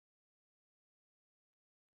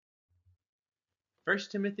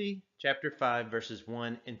First Timothy chapter 5 verses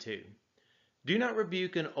 1 and 2. Do not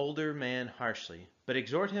rebuke an older man harshly, but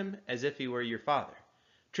exhort him as if he were your father.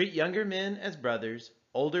 Treat younger men as brothers,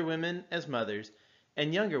 older women as mothers,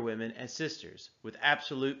 and younger women as sisters, with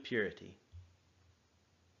absolute purity.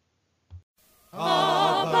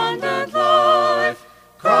 Abundant life,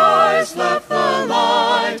 Christ left the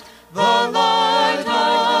light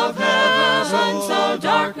of heaven, so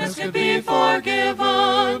darkness could be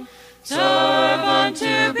forgiven. Servant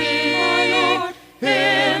to be,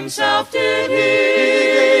 himself did he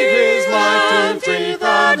gave his life to free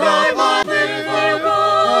that I might live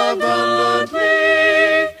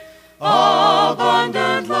abundantly.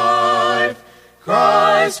 Abundant life,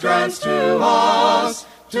 Christ grants to us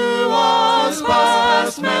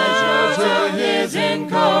past measure, to his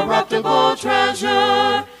incorruptible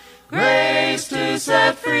treasure, grace to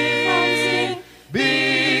set free,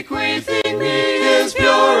 bequeathing me his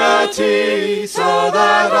purity, so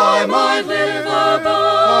that I might live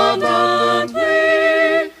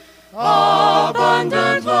abundantly.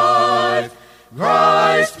 Abundant life,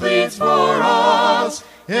 Christ pleads for us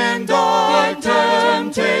in dark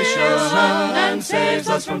temptation, and saves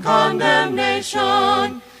us from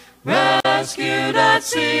condemnation. Rescued at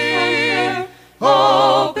sea,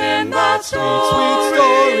 hope in that sweet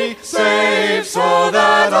story, saved so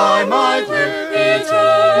that I might live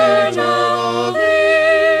eternally.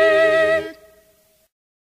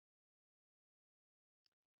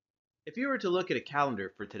 If you were to look at a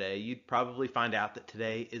calendar for today, you'd probably find out that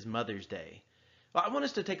today is Mother's Day. Well, I want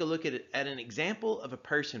us to take a look at an example of a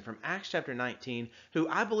person from Acts chapter 19 who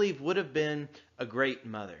I believe would have been a great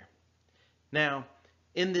mother. Now,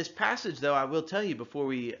 in this passage, though, I will tell you before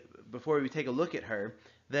we take a look at her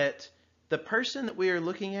that the person that we are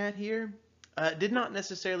looking at here did not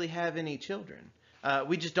necessarily have any children.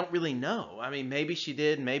 We just don't really know. I mean, maybe she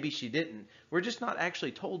did, maybe she didn't. We're just not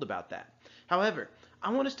actually told about that. However,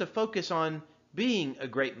 I want us to focus on being a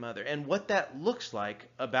great mother and what that looks like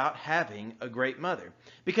about having a great mother.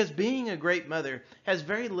 Because being a great mother has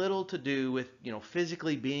very little to do with,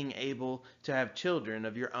 physically being able to have children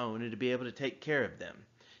of your own and to be able to take care of them.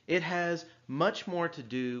 It has much more to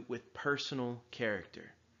do with personal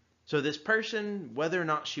character. So this person, whether or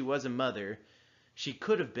not she was a mother, she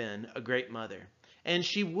could have been a great mother. And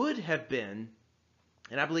she would have been,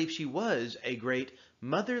 and I believe she was, a great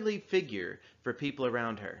motherly figure for people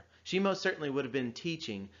around her. She most certainly would have been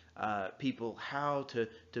teaching people how to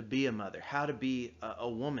be a mother, how to be a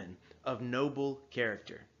woman of noble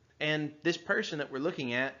character. And this person that we're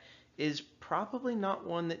looking at is probably not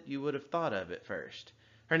one that you would have thought of at first.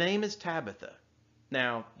 Her name is Tabitha.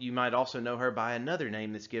 Now, you might also know her by another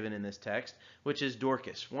name that's given in this text, which is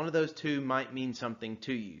Dorcas. One of those two might mean something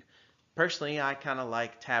to you. Personally, I kind of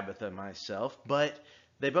like Tabitha myself, but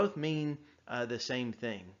they both mean the same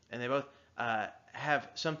thing, and they both have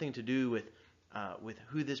something to do with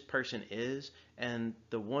who this person is and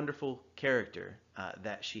the wonderful character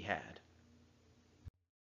that she had.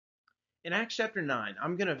 In Acts chapter 9,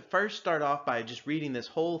 I'm going to first start off by just reading this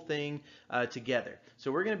whole thing together.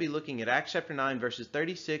 So we're going to be looking at Acts chapter 9, verses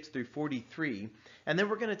 36 through 43, and then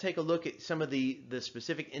we're going to take a look at some of the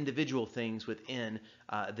specific individual things within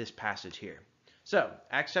this passage here. So,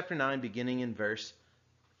 Acts chapter 9, beginning in verse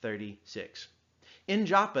 36. In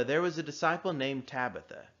Joppa there was a disciple named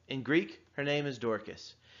Tabitha. In Greek, her name is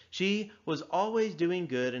Dorcas. She was always doing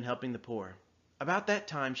good and helping the poor. About that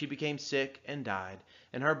time she became sick and died,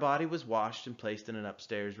 and her body was washed and placed in an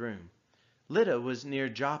upstairs room. Lydda was near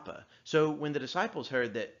Joppa, so when the disciples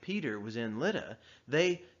heard that Peter was in Lydda,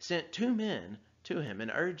 they sent 2 men to him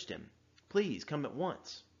and urged him, "Please come at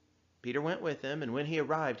once." Peter went with him, and when he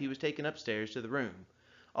arrived, he was taken upstairs to the room.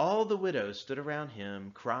 All the widows stood around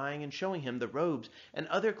him, crying and showing him the robes and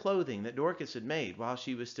other clothing that Dorcas had made while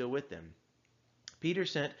she was still with them. Peter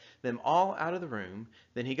sent them all out of the room.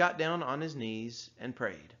 Then he got down on his knees and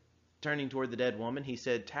prayed. Turning toward the dead woman, he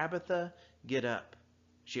said, "Tabitha, get up."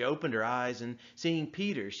 She opened her eyes, and seeing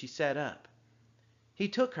Peter, she sat up. He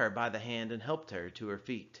took her by the hand and helped her to her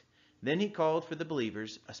feet. Then he called for the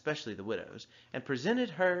believers, especially the widows, and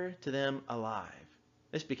presented her to them alive.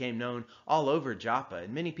 This became known all over Joppa,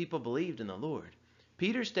 and many people believed in the Lord.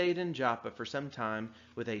 Peter stayed in Joppa for some time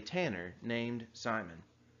with a tanner named Simon.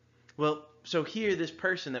 Well, so here, this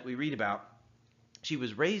person that we read about, she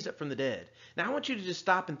was raised up from the dead. Now, I want you to just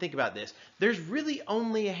stop and think about this. There's really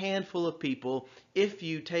only a handful of people, if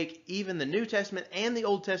you take even the New Testament and the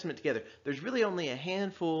Old Testament together, there's really only a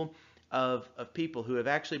handful of people who have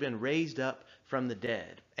actually been raised up from the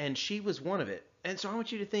dead. And she was one of it. And so I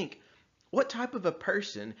want you to think, what type of a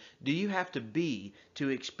person do you have to be to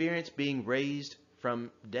experience being raised from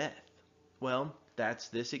death? Well, that's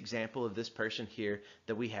this example of this person here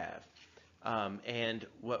that we have. And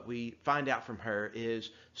what we find out from her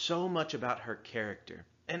is so much about her character.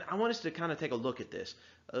 And I want us to kind of take a look at this,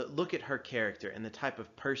 look at her character and the type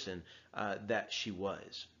of person that she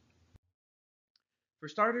was. For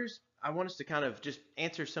starters, I want us to kind of just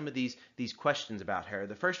answer some of these questions about her.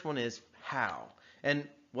 The first one is how. And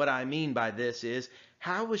what I mean by this is,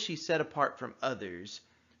 how was she set apart from others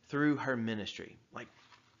through her ministry? Like,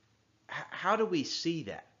 how do we see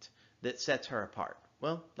that sets her apart?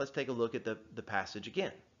 Well, let's take a look at the passage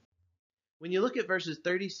again. When you look at verses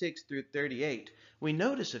 36 through 38, we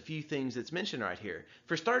notice a few things that's mentioned right here.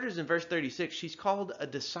 For starters, in verse 36, she's called a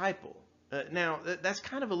disciple. Now, that's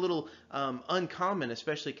kind of a little uncommon,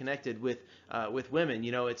 especially connected with women.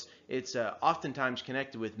 You know, it's oftentimes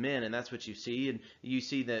connected with men, and that's what you see. And you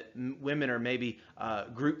see that women are maybe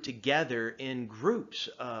grouped together in groups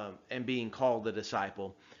and being called a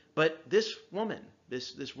disciple. But this woman,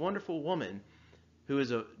 this wonderful woman who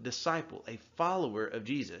is a disciple, a follower of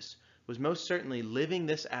Jesus, was most certainly living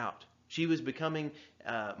this out. She was becoming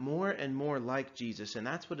more and more like Jesus, and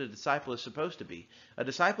that's what a disciple is supposed to be. A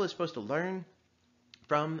disciple is supposed to learn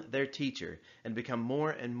from their teacher and become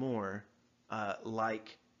more and more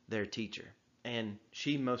like their teacher. And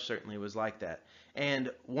she most certainly was like that.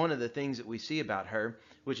 And one of the things that we see about her,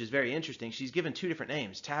 which is very interesting, she's given two different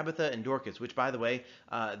names, Tabitha and Dorcas, which, by the way,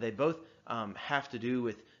 they both have to do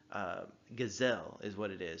with gazelle is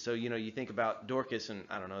what it is. So, you know, you think about Dorcas, and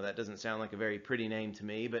I don't know, that doesn't sound like a very pretty name to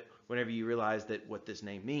me, but whenever you realize that what this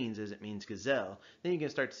name means is it means gazelle, then you can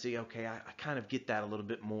start to see, okay, I kind of get that a little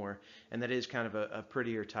bit more, and that is kind of a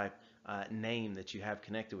prettier type name that you have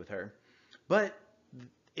connected with her. But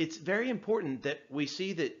it's very important that we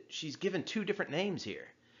see that she's given two different names here.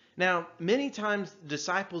 Now, many times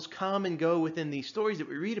disciples come and go within these stories that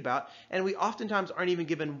we read about, and we oftentimes aren't even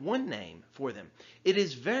given one name for them. It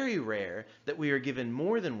is very rare that we are given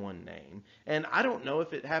more than one name, and I don't know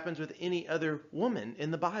if it happens with any other woman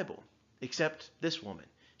in the Bible, except this woman.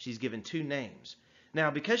 She's given two names.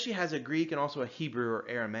 Now, because she has a Greek and also a Hebrew or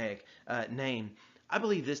Aramaic name, I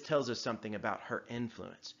believe this tells us something about her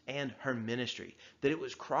influence and her ministry, that it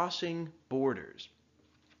was crossing borders.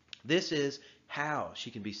 This is how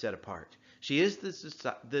she can be set apart. She is this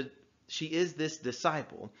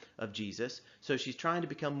disciple of Jesus, so she's trying to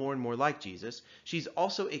become more and more like Jesus. She's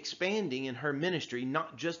also expanding in her ministry,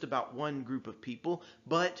 not just about one group of people,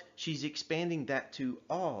 but she's expanding that to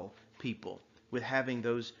all people with having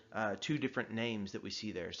those two different names that we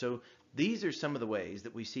see there. So these are some of the ways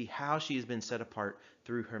that we see how she has been set apart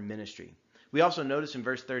through her ministry. We also notice in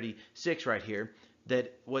verse 36 right here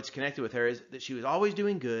that what's connected with her is that she was always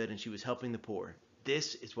doing good and she was helping the poor.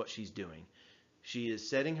 This is what she's doing. She is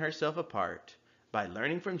setting herself apart by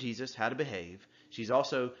learning from Jesus how to behave. She's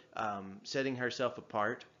also setting herself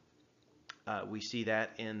apart. We see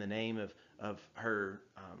that in the name of her,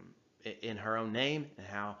 in her own name, and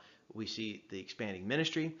how we see the expanding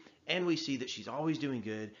ministry. And we see that she's always doing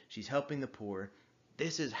good. She's helping the poor.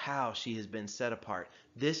 This is how she has been set apart.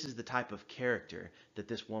 This is the type of character that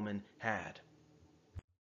this woman had.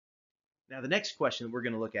 Now, the next question we're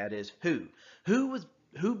going to look at is who?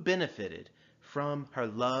 Who benefited from her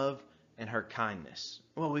love and her kindness?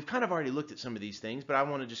 Well, we've kind of already looked at some of these things, but I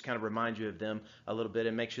want to just kind of remind you of them a little bit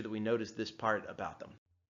and make sure that we notice this part about them.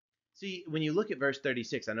 See, when you look at verse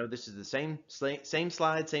 36, I know this is the same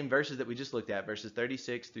slide, same verses that we just looked at, verses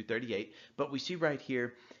 36 through 38, but we see right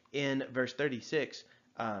here in verse 36,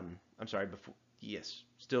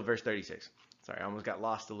 still verse 36. Sorry, I almost got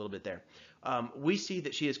lost a little bit there. We see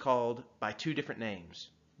that she is called by two different names.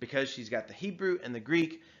 Because she's got the Hebrew and the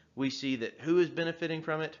Greek, we see that who is benefiting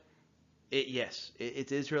from it?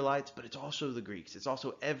 It's Israelites, but it's also the Greeks. It's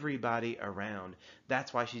also everybody around.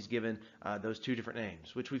 That's why she's given those two different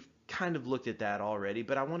names, which we've kind of looked at that already,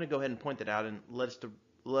 but I want to go ahead and point that out and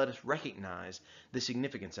let us recognize the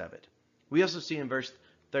significance of it. We also see in verse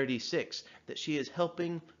 36 that she is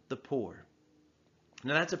helping the poor.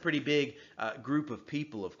 Now, that's a pretty big group of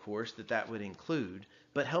people, of course, that would include,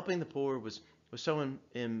 but helping the poor was so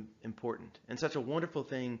important and such a wonderful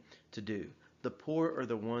thing to do. The poor are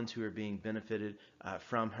the ones who are being benefited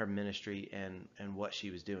from her ministry and what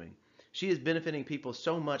she was doing. She is benefiting people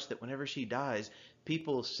so much that whenever she dies,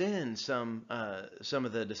 people send some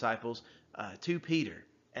of the disciples to Peter,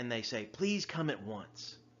 and they say, "Please come at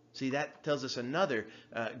once." See, that tells us another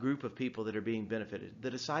group of people that are being benefited.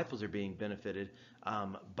 The disciples are being benefited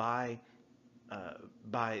by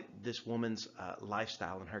this woman's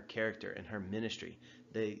lifestyle and her character and her ministry.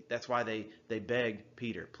 That's why they begged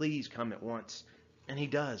Peter, "Please come at once." And he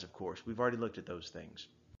does, of course. We've already looked at those things.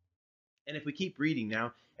 And if we keep reading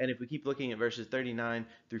now, and if we keep looking at verses 39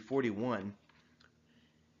 through 41,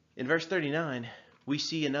 in verse 39, we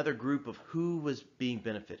see another group of who was being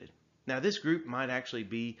benefited. Now, this group might actually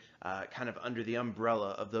be kind of under the umbrella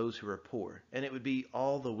of those who are poor, and it would be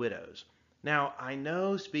all the widows. Now, I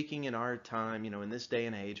know speaking in our time, in this day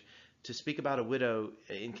and age, to speak about a widow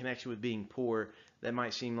in connection with being poor, that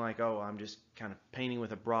might seem like, oh, I'm just kind of painting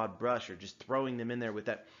with a broad brush or just throwing them in there with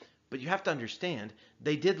that. But you have to understand,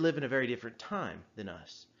 they did live in a very different time than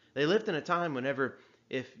us. They lived in a time whenever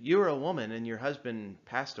if you were a woman and your husband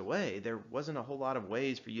passed away, there wasn't a whole lot of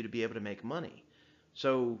ways for you to be able to make money.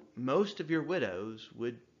 So most of your widows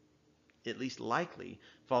would at least likely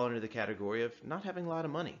fall under the category of not having a lot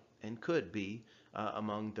of money and could be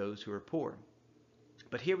among those who are poor.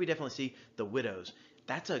 But here we definitely see the widows.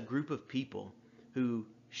 That's a group of people who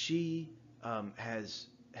she has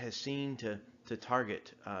seen to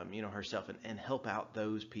target herself and help out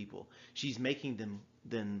those people. She's making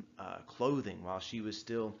them clothing while she was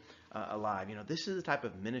still alive. This is the type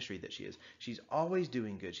of ministry that she is. She's always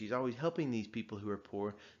doing good. She's always helping these people who are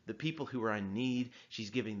poor, the people who are in need. She's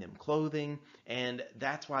giving them clothing, and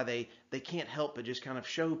that's why they can't help but just kind of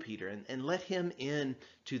show Peter and let him in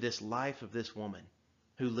to this life of this woman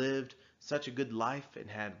who lived such a good life and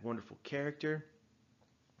had wonderful character.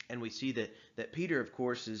 And we see that Peter, of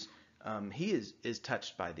course, is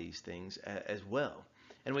touched by these things as well.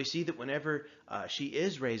 And we see that whenever she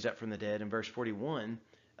is raised up from the dead in verse 41,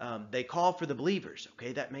 they call for the believers.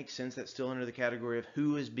 Okay, that makes sense. That's still under the category of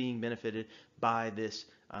who is being benefited by this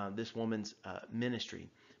woman's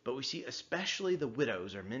ministry. But we see especially the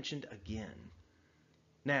widows are mentioned again.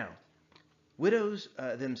 Now, widows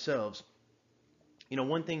themselves,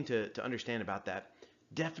 one thing to understand about that,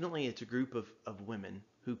 definitely it's a group of women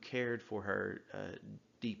who cared for her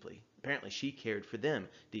deeply. Apparently she cared for them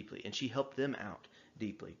deeply, and she helped them out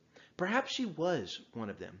deeply. Perhaps she was one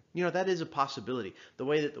of them. That is a possibility. The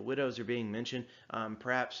way that the widows are being mentioned,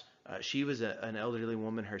 perhaps she was an elderly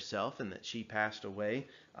woman herself, and that she passed away,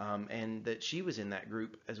 and that she was in that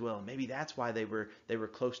group as well. Maybe that's why they were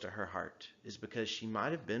close to her heart, is because she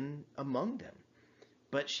might have been among them.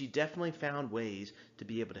 But she definitely found ways to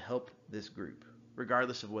be able to help this group,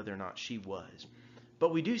 regardless of whether or not she was.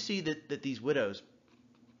 But we do see that these widows,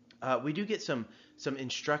 we do get some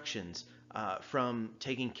instructions from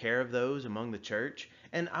taking care of those among the church.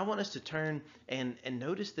 And I want us to turn and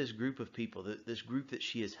notice this group of people, this group that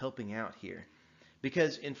she is helping out here.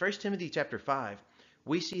 Because in 1 Timothy chapter 5,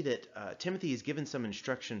 we see that Timothy is given some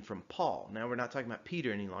instruction from Paul. Now, we're not talking about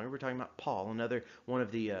Peter any longer. We're talking about Paul, another one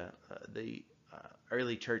of the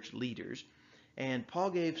early church leaders. And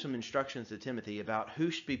Paul gave some instructions to Timothy about who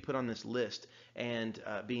should be put on this list and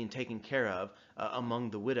being taken care of among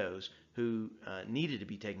the widows who needed to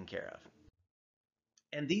be taken care of.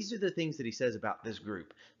 And these are the things that he says about this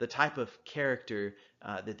group, the type of character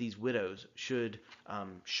that these widows should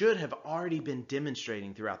have already been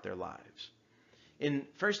demonstrating throughout their lives. In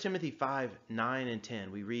 1 Timothy 5, 9 and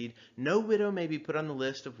 10, we read, "No widow may be put on the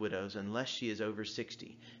list of widows unless she is over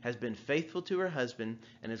 60, has been faithful to her husband,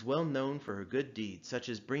 and is well known for her good deeds, such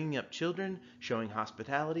as bringing up children, showing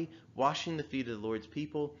hospitality, washing the feet of the Lord's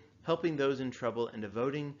people, helping those in trouble, and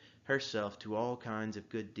devoting herself to all kinds of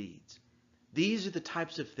good deeds." These are the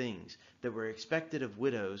types of things that were expected of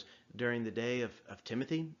widows during the day of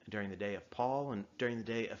Timothy, during the day of Paul, and during the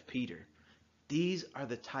day of Peter. These are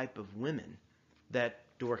the type of women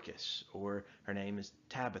that Dorcas, or her name is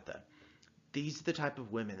Tabitha, these are the type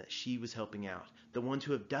of women that she was helping out, the ones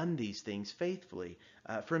who have done these things faithfully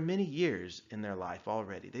for many years in their life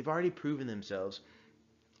already. They've already proven themselves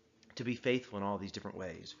to be faithful in all these different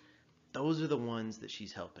ways. Those are the ones that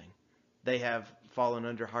she's helping. They have fallen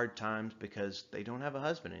under hard times because they don't have a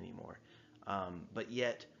husband anymore. But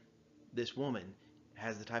yet, this woman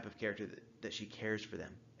has the type of character that she cares for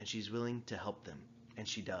them, and she's willing to help them, and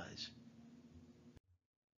she does.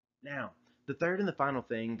 Now, the third and the final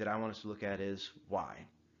thing that I want us to look at is why.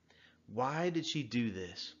 Why did she do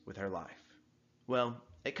this with her life? Well,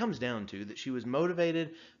 it comes down to that she was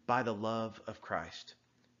motivated by the love of Christ.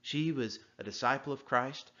 She was a disciple of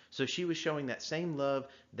Christ, so she was showing that same love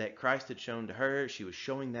that Christ had shown to her. She was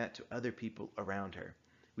showing that to other people around her.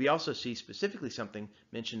 We also see specifically something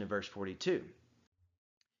mentioned in verse 42.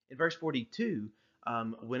 In verse 42,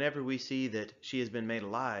 whenever we see that she has been made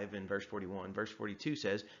alive in verse 41, verse 42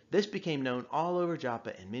 says, "This became known all over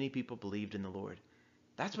Joppa, and many people believed in the Lord."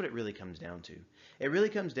 That's what it really comes down to. It really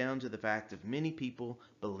comes down to the fact that many people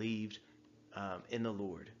believed in the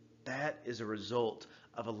Lord. That is a result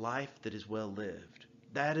of a life that is well lived.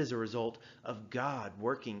 That is a result of God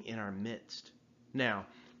working in our midst. Now,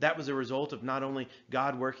 That was a result of not only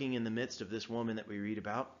God working in the midst of this woman that we read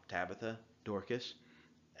about, Tabitha, Dorcas,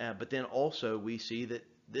 but then also we see that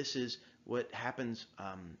this is what happens,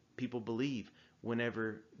 people believe,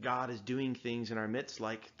 whenever God is doing things in our midst,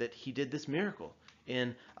 like that he did this miracle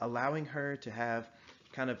in allowing her to have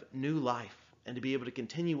kind of new life and to be able to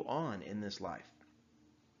continue on in this life.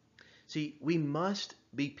 See, we must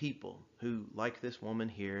be people who, like this woman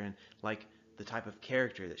here and like the type of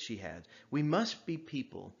character that she had, we must be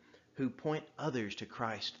people who point others to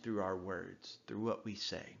Christ through our words, through what we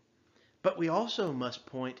say. But we also must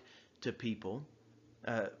point to people,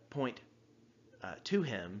 point to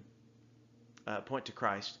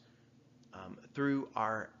Christ through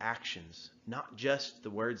our actions, not just the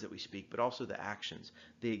words that we speak, but also the actions,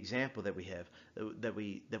 the example that we have, that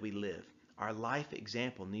we live. Our life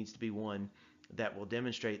example needs to be one that will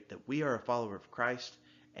demonstrate that we are a follower of Christ,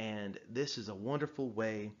 and this is a wonderful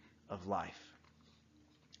way of life.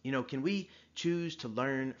 You know, can we choose to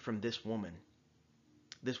learn from this woman?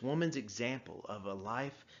 This woman's example of a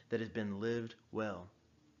life that has been lived well.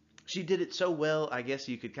 She did it so well, I guess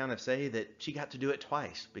you could kind of say that she got to do it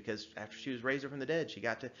twice, because after she was raised up from the dead, she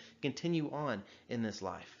got to continue on in this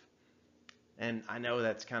life. And I know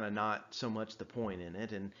that's kind of not so much the point in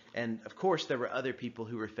it. And of course, there were other people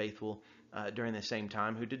who were faithful during the same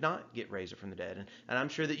time who did not get raised up from the dead. And I'm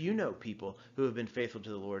sure that you know people who have been faithful to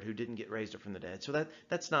the Lord who didn't get raised up from the dead. So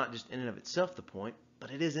that's not just in and of itself the point,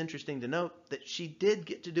 but it is interesting to note that she did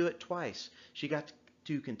get to do it twice. She got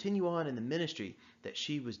to continue on in the ministry that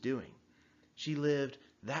she was doing. She lived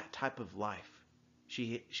that type of life.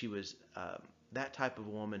 She was that type of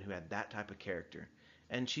woman who had that type of character.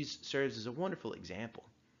 And she serves as a wonderful example.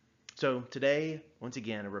 So today, once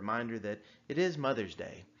again, a reminder that it is Mother's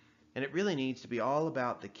Day. And it really needs to be all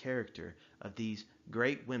about the character of these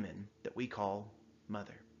great women that we call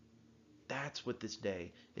Mother. That's what this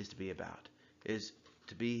day is to be about, is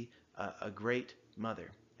to be a great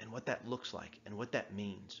mother and what that looks like and what that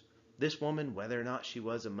means. This woman, whether or not she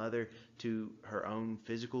was a mother to her own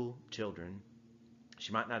physical children,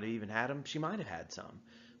 she might not have even had them, she might have had some.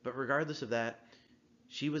 But regardless of that,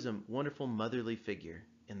 she was a wonderful motherly figure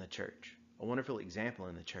in the church, a wonderful example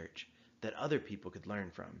in the church that other people could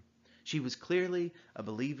learn from. She was clearly a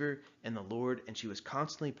believer in the Lord, and she was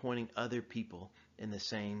constantly pointing other people in the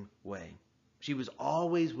same way. She was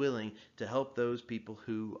always willing to help those people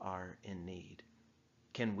who are in need.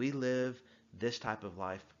 Can we live this type of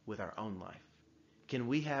life with our own life? Can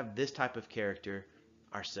we have this type of character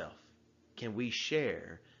ourselves? Can we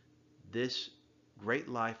share this great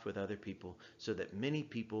life with other people so that many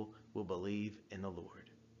people will believe in the Lord?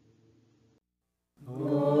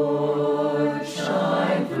 Lord,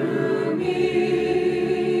 shine through me.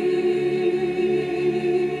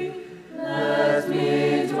 Let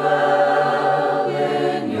me dwell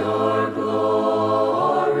in your glory.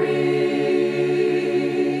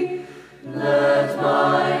 Let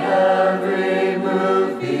my every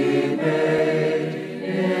move be made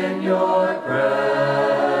in your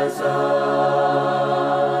presence.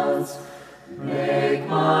 Make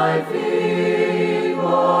my feet